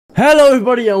Hello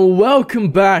everybody and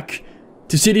welcome back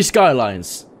to City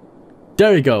Skylines.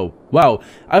 There you go. Wow.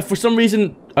 For some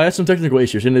reason I had some technical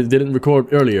issues and it didn't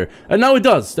record earlier. And now it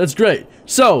does. That's great.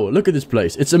 So, look at this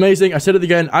place. It's amazing. I said it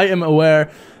again. I am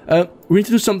aware. We need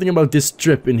to do something about this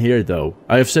strip in here though.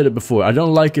 I have said it before. I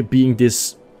don't like it being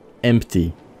this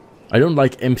empty. I don't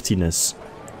like emptiness.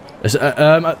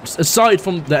 Aside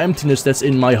from the emptiness that's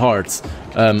in my heart.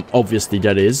 Obviously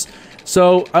that is.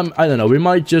 So, I don't know, we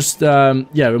might just, we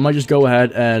might just go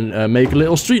ahead and make a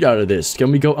little street out of this.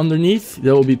 Can we go underneath?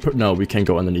 That will be, no, we can't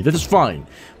go underneath. That is fine.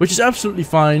 Which is absolutely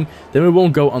fine. Then we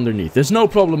won't go underneath. There's no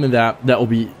problem in that. That will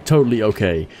be totally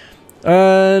okay.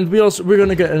 And we're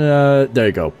gonna get, there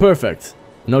you go. Perfect.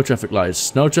 No traffic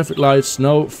lights. No traffic lights.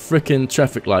 No freaking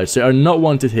traffic lights. They are not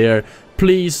wanted here.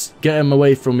 Please get them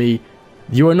away from me.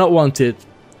 You are not wanted.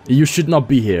 You should not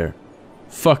be here.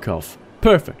 Fuck off.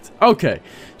 Perfect. Okay.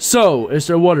 So, is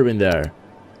there water in there?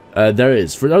 There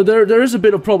is. There is a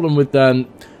bit of problem with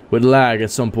lag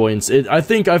at some points. I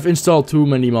think I've installed too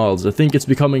many mods. I think it's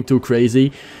becoming too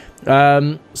crazy.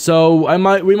 So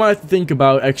we might have to think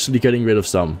about actually getting rid of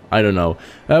some. I don't know.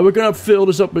 We're gonna fill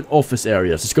this up with office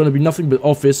areas. It's gonna be nothing but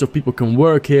office, so people can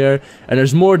work here, and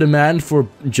there's more demand for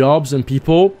jobs and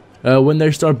people when they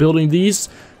start building these.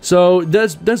 So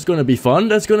that's gonna be fun.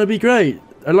 That's gonna be great.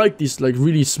 I like these like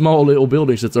really small little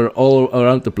buildings that are all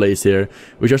around the place here,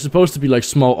 which are supposed to be like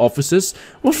small offices.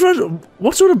 What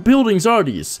sort of buildings are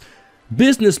these?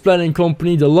 Business planning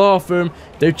company, the law firm,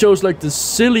 they chose like the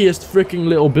silliest freaking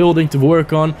little building to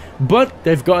work on, but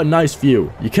they've got a nice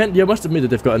view. You must admit that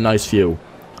they've got a nice view.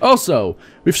 Also,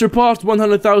 we've surpassed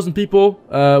 100,000 people,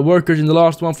 workers in the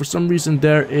last one. For some reason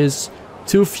there is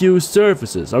too few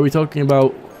services. Are we talking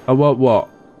about what?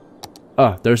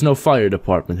 Ah, there's no fire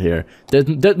department here.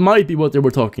 That might be what they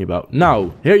were talking about.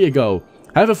 Now, here you go.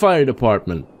 Have a fire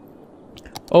department.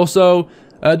 Also,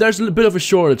 there's a bit of a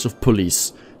shortage of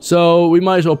police. So, we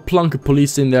might as well plunk a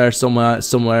police in there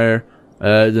somewhere.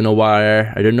 I don't know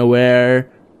where. I don't know where.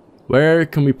 Where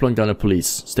can we plunk down a police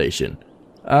station?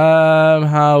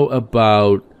 How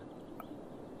about...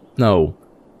 No.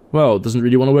 Well, it doesn't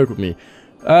really want to work with me.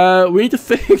 We need to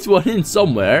fix one in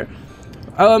somewhere.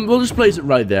 We'll just place it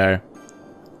right there.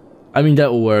 I mean,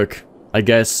 that will work, I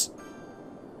guess.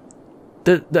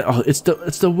 It's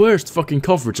the worst fucking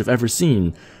coverage I've ever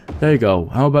seen. There you go.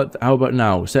 How about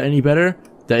now? Is that any better?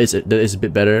 That is a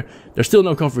bit better. There's still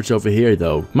no coverage over here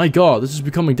though. My god, this is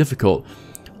becoming difficult.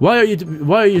 Why are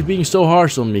you being so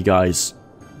harsh on me, guys?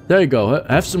 There you go.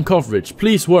 Have some coverage.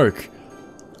 Please work.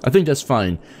 I think that's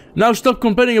fine. Now stop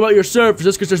complaining about your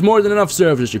services, because there's more than enough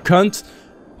services, you cunt.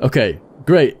 Okay,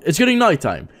 great. It's getting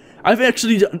nighttime. I've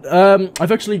actually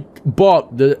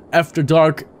bought the After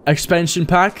Dark expansion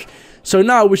pack, so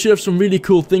now we should have some really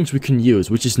cool things we can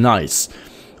use, which is nice.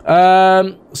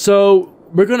 So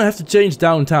we're gonna have to change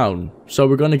downtown. So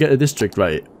we're gonna get a district,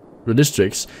 right? The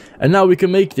districts, and now we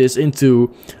can make this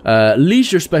into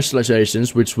leisure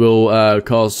specializations, which will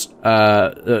cause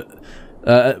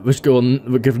which will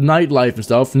give nightlife and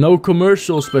stuff. No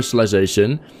commercial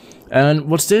specialization, and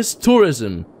what's this?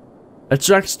 Tourism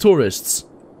attracts tourists.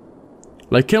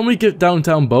 Like, can we get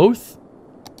downtown both?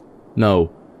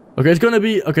 No. Okay, it's gonna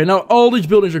be... Okay, now all these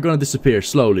buildings are gonna disappear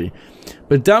slowly.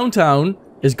 But downtown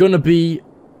is gonna be...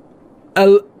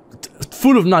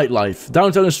 full of nightlife.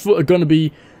 Downtown is gonna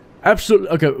be... Absolutely...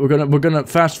 Okay, we're gonna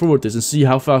fast forward this and see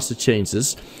how fast it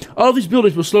changes. All these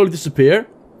buildings will slowly disappear.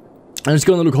 And it's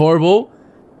gonna look horrible.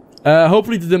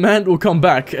 Hopefully the demand will come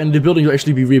back and the buildings will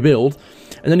actually be rebuilt.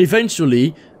 And then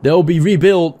eventually, they'll be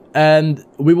rebuilt and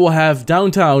we will have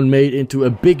downtown made into a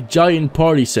big giant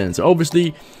party center.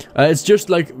 Obviously, it's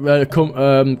just like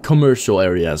commercial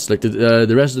areas. Like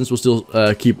the residents will still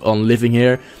keep on living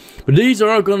here. But these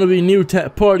are all going to be new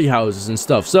party houses and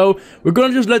stuff. So, we're going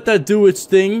to just let that do its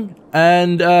thing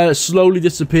and slowly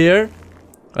disappear.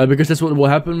 Because that's what will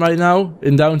happen right now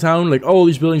in downtown. Like, all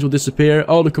these buildings will disappear.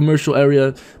 All the commercial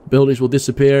area buildings will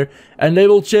disappear. And they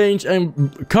will change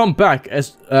and come back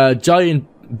as giant,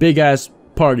 big-ass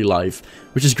party life.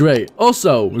 Which is great.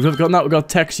 Also, we've got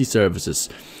taxi services.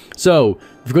 So,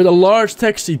 we've got a large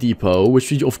taxi depot. Which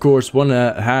we, of course, want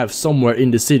to have somewhere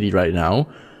in the city right now.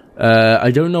 I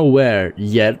don't know where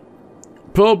yet.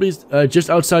 Probably just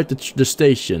outside the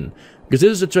station. Because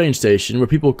this is a train station where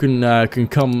people can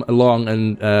come along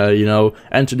and, you know,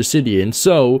 enter the city in.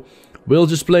 So, we'll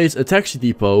just place a taxi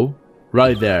depot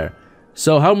right there.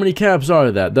 So, how many cabs are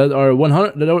that? That are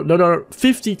 100. That are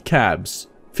 50 cabs.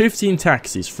 15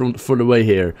 taxis for the way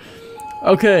here.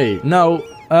 Okay, now,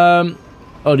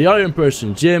 oh, the Iron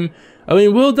Person, Jim. I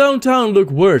mean, will downtown look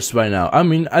worse right now? I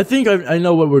mean, I think I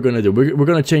know what we're gonna do. We're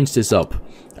gonna change this up.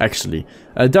 actually.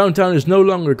 Downtown is no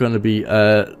longer gonna be,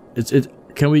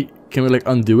 can we like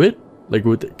undo it? Like,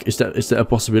 is that a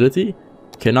possibility?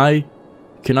 Can I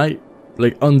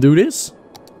like undo this?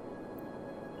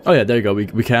 Oh yeah, there you go,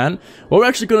 we can. What we're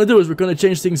actually gonna do is we're gonna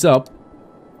change things up.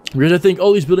 Because I think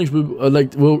all these buildings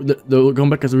will, they'll come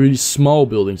back as really small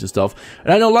buildings and stuff.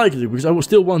 And I don't like it, because I will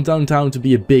still want downtown to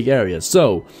be a big area.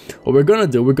 So, what we're gonna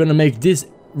do, we're gonna make this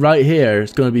right here,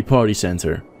 it's gonna be party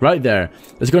center. Right there.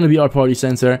 It's gonna be our party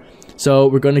center. So,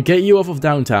 we're gonna get you off of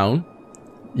downtown.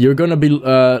 You're gonna be,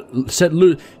 set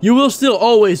loose. You will still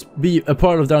always be a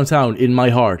part of downtown in my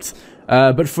heart.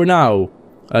 But for now,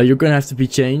 you're gonna have to be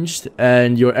changed.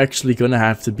 And you're actually gonna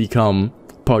have to become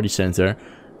party center.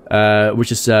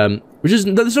 Which is, there's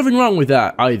nothing wrong with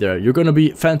that either. You're gonna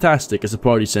be fantastic as a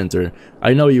party center.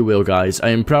 I know you will, guys. I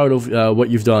am proud of what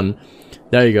you've done.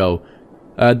 There you go.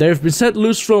 They've been set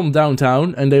loose from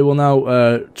downtown, and they will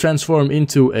now transform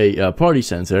into a party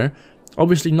center.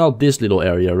 Obviously not this little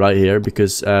area right here,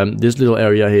 because this little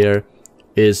area here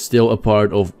is still a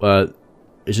part of...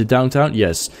 is it downtown?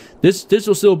 Yes. This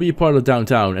will still be part of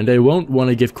downtown, and they won't want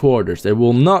to give quarters. They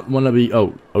will not want to be...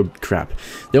 Oh crap.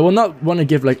 They will not want to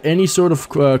give like any sort of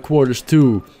quarters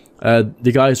to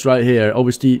the guys right here.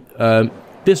 Obviously,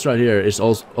 this right here is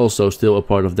also still a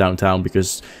part of downtown,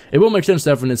 because it won't make sense to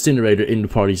have an incinerator in the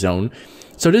party zone.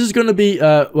 So this is going to be...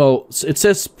 well, it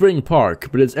says Spring Park,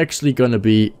 but it's actually going to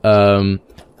be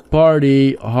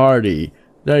Party Hardy.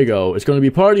 There you go. It's going to be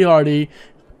Party Hardy.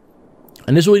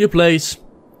 And this will be the place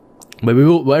where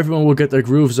everyone will get their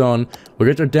grooves on, will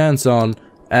get their dance on,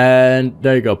 and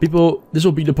there you go. People, this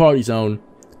will be the party zone.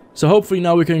 So hopefully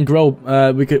now we can grow,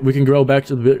 we can grow back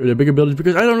to the bigger buildings,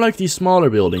 because I don't like these smaller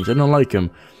buildings. I don't like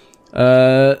them.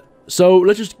 So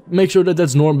let's just make sure that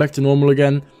that's back to normal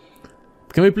again.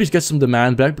 Can we please get some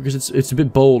demand back, because it's a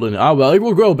bit bold, and well, it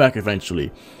will grow back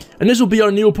eventually. And this will be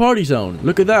our new party zone.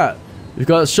 Look at that. We've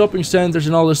got shopping centers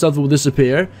and all this stuff will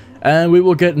disappear, and we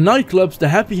will get nightclubs, the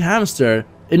Happy Hamster,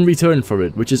 in return for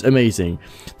it, which is amazing.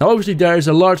 Now obviously there is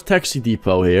a large taxi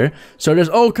depot here, so there's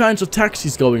all kinds of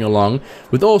taxis going along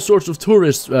with all sorts of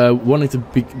tourists wanting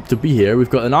to be here. We've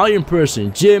got an iron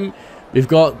person gym, we've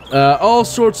got all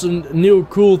sorts of new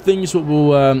cool things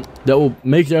that will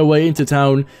make their way into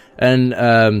town and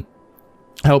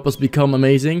help us become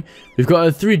amazing. We've got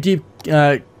a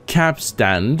 3D cab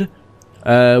stand,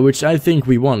 which I think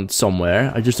we want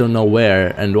somewhere. I just don't know where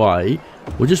and why.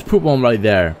 We'll just put one right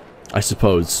there, I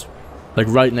suppose, like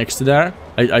right next to there.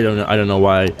 I don't know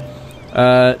why.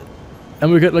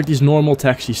 And we get like these normal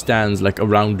taxi stands like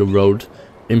around the road,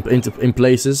 in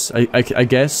places. I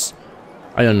guess.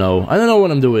 I don't know what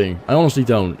I'm doing. I honestly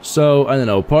don't. So I don't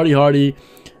know. Party Hardy.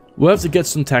 We'll have to get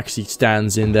some taxi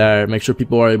stands in there. Make sure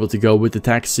people are able to go with the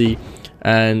taxi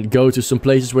and go to some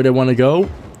places where they want to go.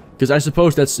 Because I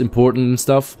suppose that's important and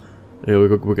stuff. Yeah,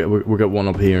 we got one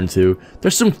up here and two.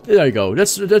 There's some... There you go.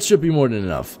 That should be more than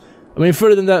enough. I mean,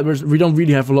 further than that, we don't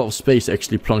really have a lot of space to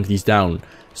actually plunk these down.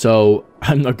 So,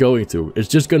 I'm not going to. It's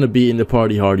just going to be in the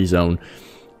Party Hardy zone.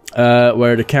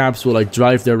 Where the cabs will, like,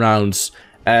 drive their rounds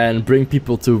and bring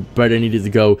people to where they needed to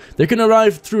go. They can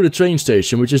arrive through the train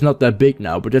station, which is not that big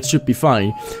now, but that should be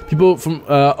fine. People from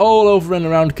all over and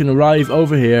around can arrive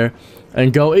over here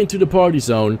and go into the party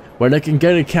zone, where they can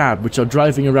get a cab, which are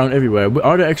driving around everywhere.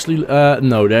 Are they actually...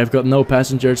 no, they have got no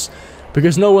passengers,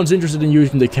 because no one's interested in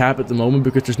using the cab at the moment,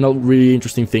 because there's not really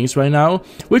interesting things right now,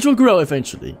 which will grow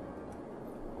eventually.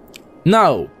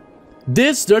 Now,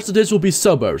 this will be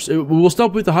suburbs. We will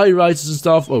stop with the high rises and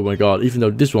stuff. Oh my god, even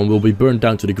though this one will be burned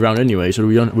down to the ground anyway, so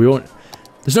we won't...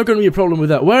 There's not going to be a problem with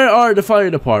that. Where are the fire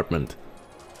department?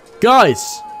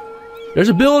 Guys! There's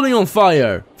a building on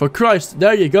fire! For Christ,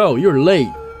 there you go, you're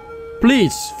late.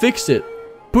 Please, fix it.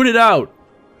 Put it out.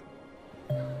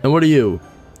 And what are you?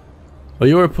 Oh,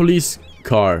 you're a police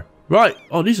car. Right.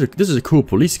 Oh, this is a cool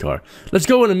police car. Let's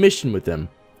go on a mission with them.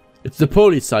 It's the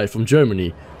Polizei from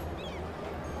Germany.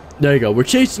 There you go. We're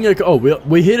chasing a... Oh,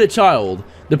 we hit a child.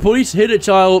 The police hit a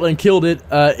child and killed it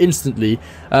instantly.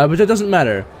 But that doesn't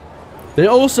matter. They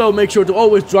also make sure to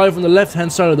always drive on the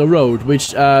left-hand side of the road,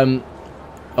 which...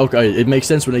 Okay, it makes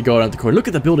sense when they go around the corner. Look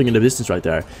at the building in the distance right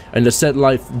there. And the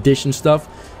satellite dish and stuff.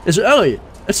 It's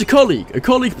a colleague. A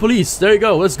colleague police. There you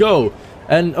go. Let's go.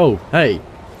 And, oh, hey.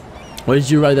 What did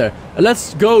you right there?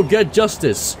 Let's go get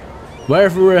justice.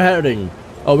 Wherever we're heading.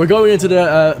 Oh, we're going into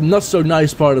the not so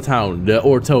nice part of town. The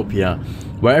Ortopia.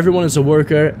 Where everyone is a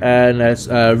worker and has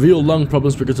real lung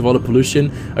problems because of all the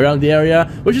pollution around the area.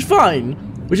 Which is fine.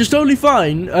 Which is totally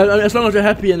fine, as long as they're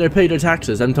happy and they pay their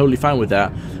taxes. I'm totally fine with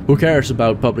that. Who cares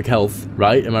about public health,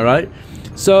 right? Am I right?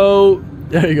 So,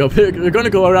 There you go. We're gonna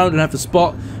go around and have a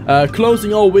spot.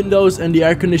 Closing all windows and the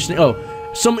air conditioning. Oh,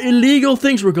 some illegal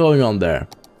things were going on there.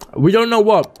 We don't know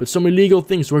what, but some illegal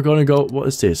things. We're gonna go... What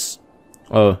is this?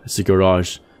 Oh, it's a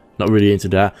garage. Not really into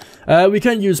that. We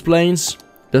can use planes.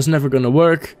 That's never gonna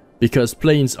work, because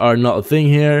planes are not a thing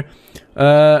here.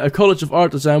 A College of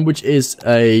Art Design, which is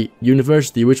a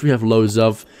university, which we have loads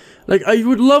of. Like, I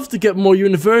would love to get more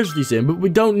universities in, but we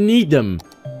don't need them.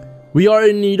 We are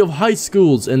in need of high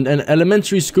schools and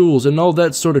elementary schools and all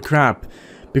that sort of crap.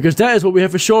 Because that is what we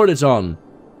have a shortage on.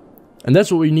 And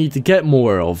that's what we need to get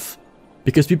more of.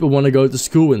 Because people want to go to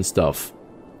school and stuff.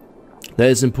 That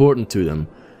is important to them.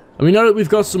 I mean, now that we've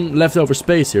got some leftover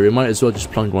space here, we might as well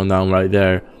just plunk one down right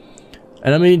there.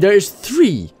 And I mean, there is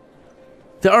 3.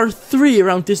 There are 3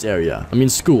 around this area. I mean,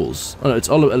 schools. Oh no, it's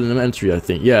all elementary, I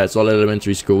think. Yeah, it's all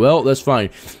elementary school. Well, that's fine.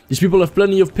 These people have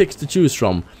plenty of picks to choose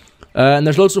from. And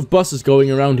there's lots of buses going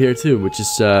around here too, which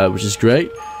is great.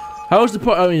 How is the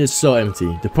party? I mean, it's so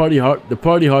empty. The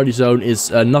party hardy zone is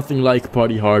nothing like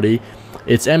party hardy.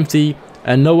 It's empty,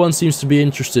 and no one seems to be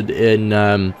interested in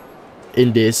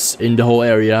the whole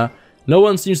area. No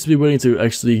one seems to be willing to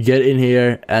actually get in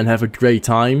here and have a great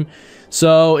time.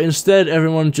 So instead,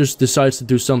 everyone just decides to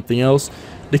do something else.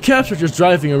 The cabs are just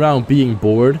driving around being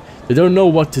bored. They don't know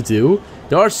what to do.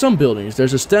 There are some buildings.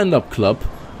 There's a stand-up club,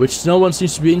 which no one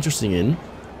seems to be interested in.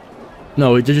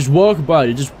 No, they just walk by,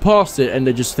 they just pass it, and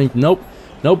they just think, nope,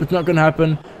 nope, it's not gonna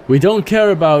happen. We don't care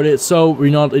about it, so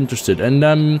we're not interested.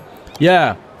 And,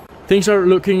 yeah, things are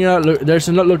looking, there's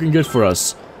not looking good for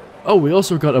us. Oh, we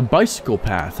also got a bicycle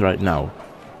path right now.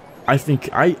 I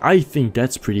think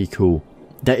that's pretty cool.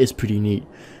 That is pretty neat.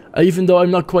 Even though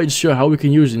I'm not quite sure how we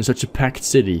can use it in such a packed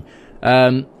city.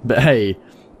 But hey,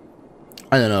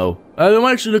 I don't know. I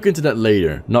might actually look into that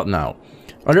later, not now.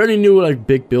 Are there any new, like,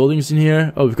 big buildings in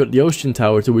here? Oh, we've got the Ocean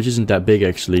Tower too, which isn't that big,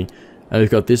 actually. And we've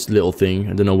got this little thing.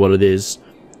 I don't know what it is.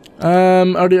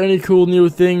 Are there any cool new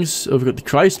things? Oh, we've got the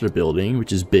Chrysler building,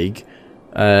 which is big.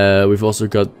 We've also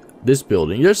got this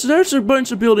building. There's a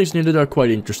bunch of buildings in here that are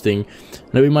quite interesting.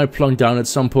 That we might plunk down at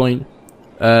some point.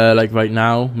 Like right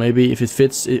now, maybe. If it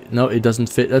fits. No, it doesn't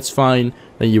fit. That's fine.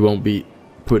 Then you won't be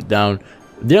put down.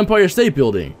 The Empire State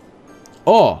Building.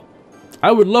 Oh!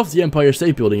 I would love the Empire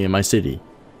State Building in my city.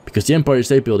 Because the Empire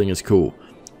State Building is cool.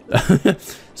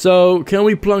 So, can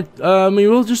we plunk... I mean,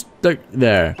 we'll just... like,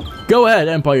 there. Go ahead,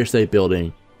 Empire State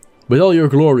Building. With all your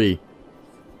glory.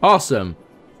 Awesome.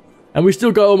 And we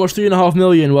still got almost 3.5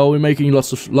 million while we're making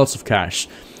lots of cash.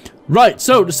 Right,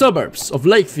 so, the suburbs of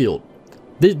Lakefield.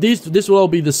 This will all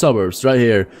be the suburbs, right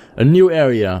here. A new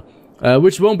area.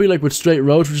 Which won't be like with straight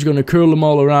roads. We're just gonna curl them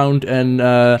all around and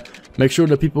make sure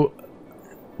that people...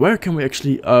 Where can we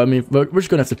actually... I mean, we're just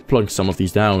gonna have to plunk some of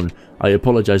these down. I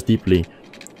apologize deeply.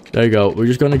 There you go. We're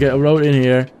just gonna get a road in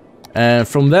here. And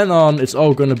from then on, it's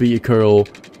all gonna be a curl.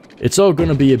 It's all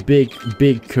gonna be a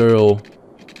big curl.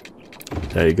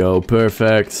 There you go.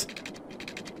 Perfect.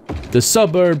 The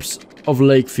suburbs of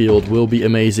Lakefield will be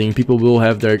amazing. People will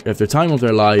have their time of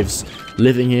their lives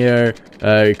living here,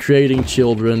 creating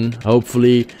children,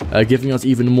 hopefully, giving us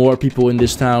even more people in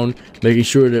this town, making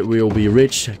sure that we will be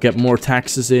rich, get more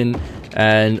taxes in,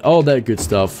 and all that good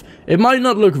stuff. It might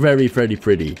not look very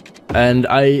pretty, and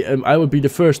I would be the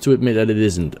first to admit that it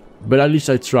isn't, but at least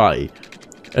I try.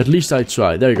 At least I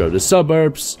try. There you go, the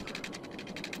suburbs.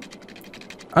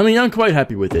 I mean, I'm quite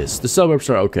happy with this. The suburbs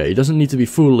are okay. It doesn't need to be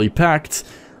fully packed.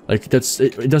 Like,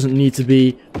 it doesn't need to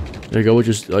be. There you go, we'll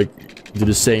just, like, do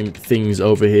the same things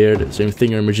over here. The same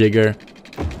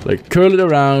thinger-majigger. Like, curl it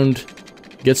around.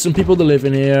 Get some people to live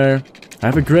in here.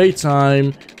 Have a great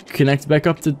time. Connect back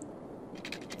up to...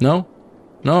 No?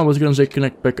 No, I was gonna say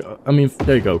connect back... I mean,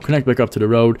 there you go. Connect back up to the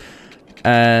road.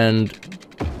 And...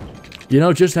 you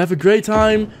know, just have a great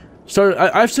time.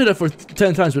 I've said that for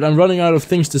 10 times, but I'm running out of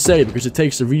things to say because it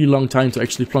takes a really long time to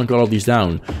actually plunk all of these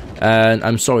down. And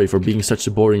I'm sorry for being such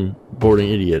a boring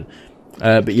idiot.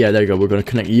 But yeah, there you go. We're going to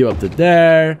connect you up to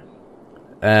there.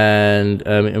 And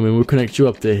we'll connect you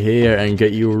up to here and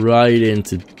get you right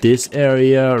into this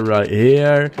area right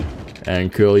here.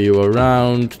 And curl you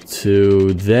around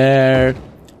to there.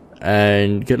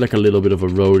 And get like a little bit of a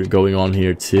road going on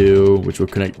here too, which will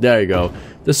connect. There you go.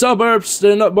 The suburbs,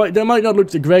 they might not look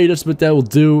the greatest, but they will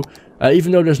do.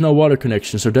 Even though there's no water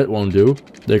connection, so that won't do.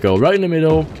 There you go, right in the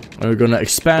middle. And we're gonna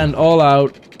expand all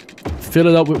out, fill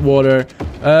it up with water.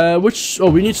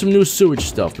 We need some new sewage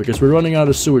stuff because we're running out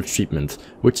of sewage treatment,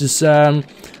 which is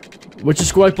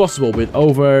quite possible with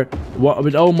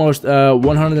almost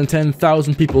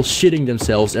 110,000 people shitting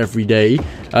themselves every day.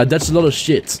 That's a lot of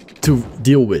shit to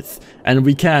deal with, and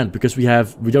we can't because we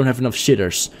don't have enough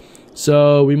shitters.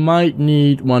 So we might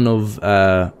need one of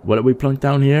what did we plunk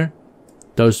down here?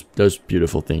 Those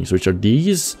beautiful things, which are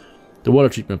these, the water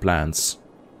treatment plants.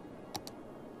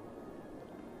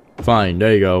 Fine,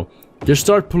 there you go. Just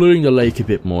start polluting the lake a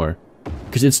bit more,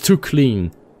 because it's too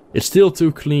clean. It's still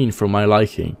too clean for my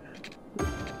liking.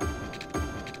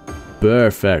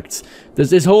 Perfect.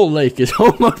 This whole lake is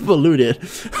almost polluted.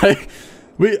 Like,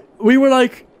 we were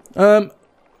like, I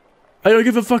don't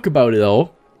give a fuck about it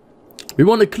all. We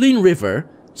want a clean river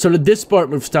so that this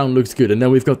part of town looks good, and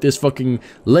then we've got this fucking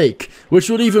lake, which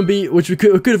would even be, which we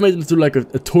could have made into like a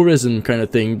tourism kind of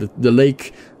thing. The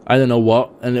lake, I don't know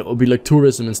what, and it would be like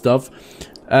tourism and stuff.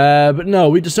 But no,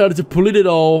 we decided to pollute it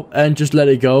all and just let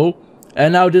it go,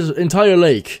 and now this entire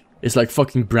lake is like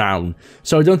fucking brown.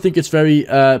 So I don't think it's very,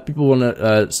 people want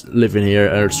to live in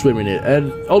here or swim in it,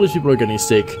 and all these people are getting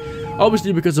sick,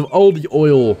 obviously because of all the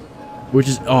oil, which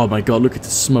is, oh my god, look at the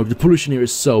smoke. The pollution here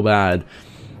is so bad.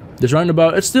 This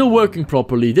roundabout, it's still working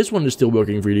properly. This one is still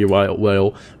working really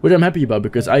well, which I'm happy about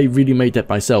because I really made that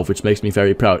myself, which makes me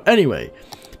very proud. Anyway,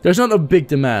 there's not a big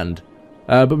demand,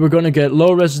 but we're gonna get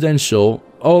low residential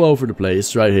all over the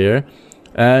place right here,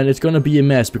 and it's gonna be a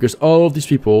mess because all of these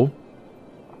people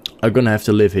are gonna have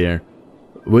to live here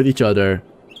with each other,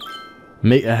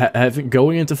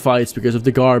 going into fights because of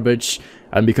the garbage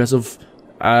and because of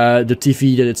the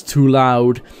TV that it's too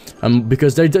loud,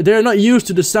 because they're not used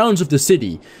to the sounds of the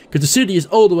city, because the city is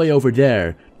all the way over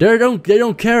there. They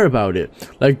don't care about it.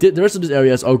 Like the rest of this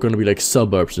area is all going to be like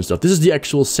suburbs and stuff. This is the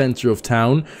actual center of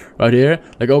town right here.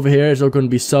 Like over here it's all going to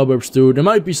be suburbs too. There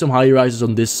might be some high rises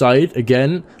on this side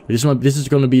again. This is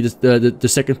going to be the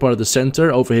second part of the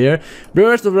center over here. The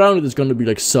rest around it is going to be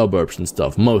like suburbs and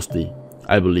stuff, mostly,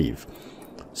 I believe.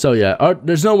 So yeah,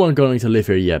 there's no one going to live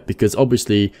here yet, because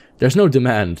obviously there's no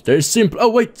demand. There is simply, oh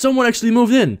wait, someone actually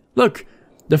moved in. Look,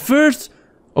 the first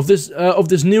of this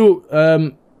new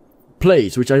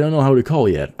place, which I don't know how to call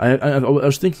yet. I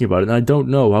was thinking about it, and I don't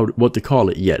know what to call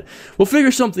it yet. We'll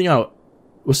figure something out.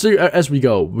 We'll see as we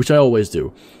go, which I always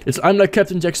do. I'm like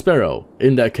Captain Jack Sparrow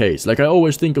in that case. Like, I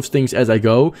always think of things as I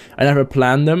go. I never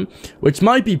plan them, which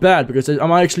might be bad, because it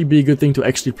might actually be a good thing to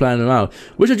actually plan them out.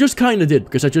 Which I just kind of did,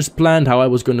 because I just planned how I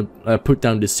was going to put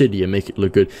down this city and make it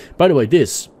look good. By the way,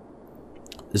 this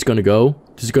is going to go.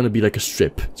 This is going to be like a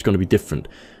strip. It's going to be different.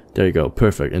 There you go.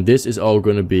 Perfect. And this is all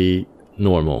going to be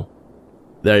normal.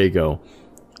 There you go.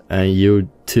 And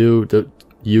you two,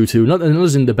 not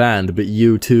as in the band, but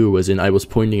you two, as in I was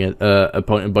pointing at a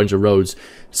bunch of roads,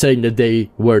 saying that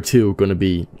they were too gonna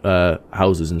be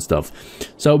houses and stuff.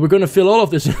 So we're gonna fill all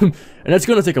of this, and that's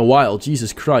gonna take a while.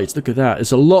 Jesus Christ, look at that!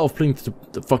 It's a lot of things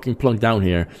to fucking plunk down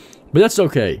here, but that's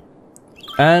okay.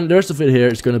 And the rest of it here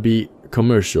is gonna be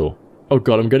commercial. Oh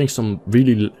god, I'm getting some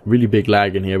really big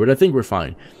lag in here, but I think we're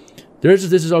fine. This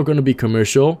is all gonna be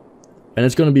commercial, and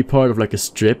it's gonna be part of like a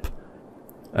strip.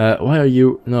 Why are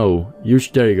you... No.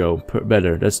 There you go.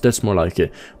 Better. That's more like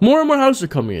it. More and more houses are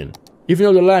coming in. Even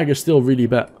though the lag is still really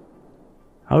bad.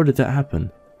 How did that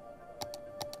happen?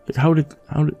 Like, how did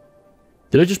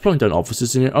I just plunk down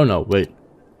offices in here? Oh no, wait.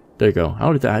 There you go.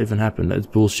 How did that even happen? That's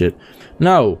bullshit.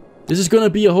 Now, this is gonna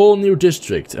be a whole new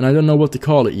district, and I don't know what to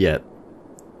call it yet.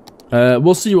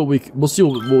 We'll see what what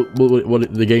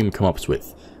the game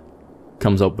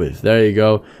comes up with. There you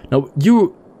go. Now,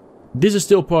 this is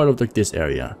still part of like this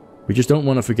area. We just don't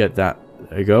want to forget that.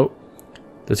 There you go.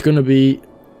 That's gonna be...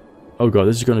 Oh god,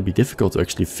 this is gonna be difficult to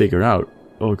actually figure out.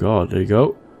 Oh god, there you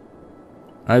go.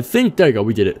 I think, there you go,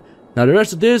 we did it. Now the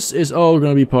rest of this is all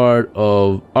gonna be part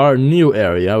of our new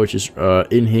area, which is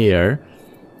in here.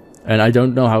 And I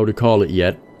don't know how to call it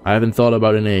yet. I haven't thought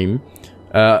about a name.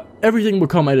 Everything will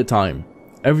come at a time.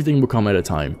 Everything will come at a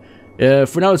time.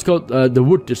 For now it's called the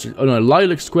Wood District. Oh no,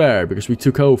 Lilac Square, because we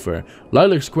took over.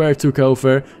 Lilac Square took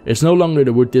over. It's no longer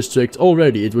the Wood District.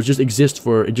 Already, it just existed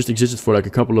for like a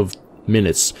couple of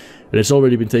minutes, and it's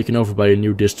already been taken over by a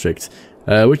new district.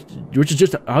 Which is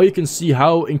just how you can see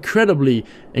how incredibly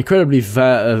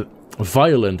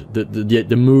violent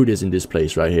the mood is in this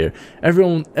place right here.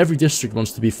 Every district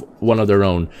wants to be one of their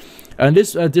own, and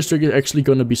this district is actually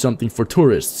going to be something for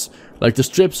tourists. Like the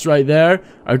strips right there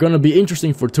are going to be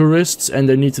interesting for tourists, and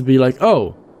they need to be like,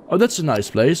 oh, that's a nice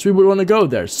place. We would want to go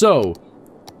there. So,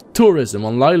 tourism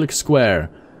on Lilac Square.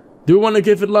 Do we want to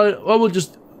give it like? Oh,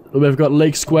 we've got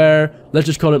Lake Square. Let's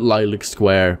just call it Lilac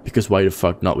Square, because why the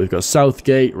fuck not? We've got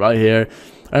Southgate right here.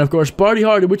 And of course, Party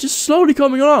Hardy, which is slowly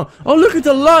coming along. Oh, look at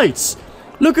the lights!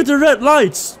 Look at the red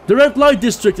lights! The red light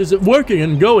district is working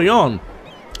and going on.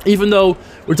 Even though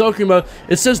we're talking about,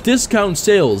 it says discount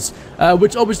sales,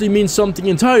 which obviously means something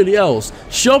entirely else.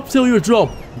 Shop till you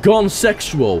drop, gone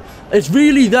sexual. It's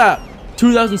really that.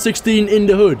 2016 in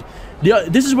the hood.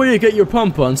 This is where you get your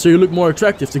pump on, so you look more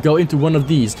attractive to go into one of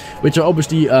these, which are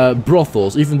obviously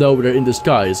brothels, even though they're in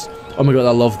disguise. Oh my god,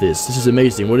 I love this. This is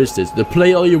amazing. What is this? The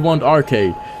Play All You Want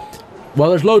arcade.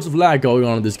 Well, there's loads of lag going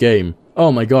on in this game.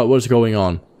 Oh my god, what is going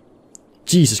on?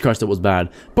 Jesus Christ, that was bad.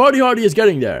 Party Hardy is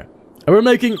getting there. And we're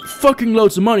making fucking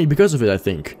loads of money because of it, I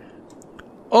think.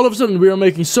 All of a sudden, we are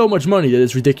making so much money that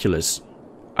it's ridiculous.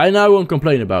 I now won't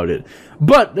complain about it.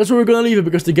 But that's where we're gonna leave it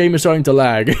because the game is starting to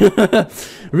lag.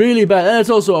 Really bad. And it's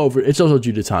also over. It's also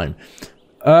due to time.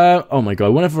 Oh my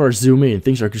god, whenever I zoom in,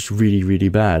 things are just really, really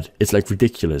bad. It's like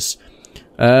ridiculous.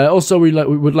 Also, we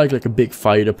would like a big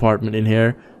fire department in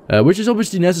here. Which is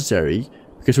obviously necessary.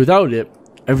 Because without it,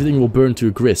 everything will burn to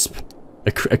a crisp.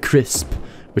 A crisp.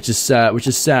 Which is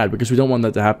sad because we don't want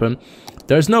that to happen.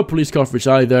 There's no police coverage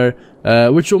either,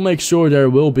 which will make sure there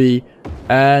will be,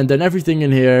 and then everything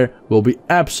in here will be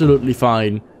absolutely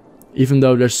fine, even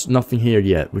though there's nothing here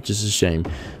yet, which is a shame.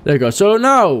 There you go. So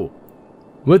now,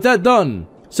 with that done,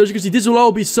 so as you can see, this will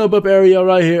all be suburb area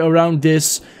right here around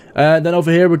this, and then over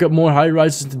here we got more high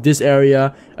rises into this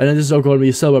area, and then this is all going to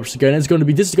be suburbs again. And this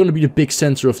is going to be the big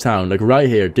center of town, like right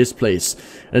here, this place,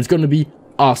 and it's going to be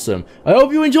awesome. I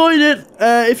hope you enjoyed it.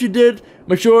 If you did,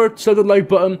 make sure to slap that like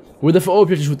button with the all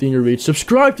pictures within your reach.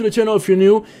 Subscribe to the channel if you're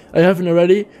new. I haven't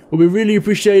already. We really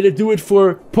appreciate it. Do it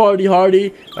for Party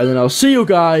Hardy. And then I'll see you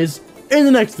guys in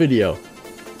the next video.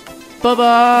 Bye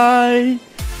bye.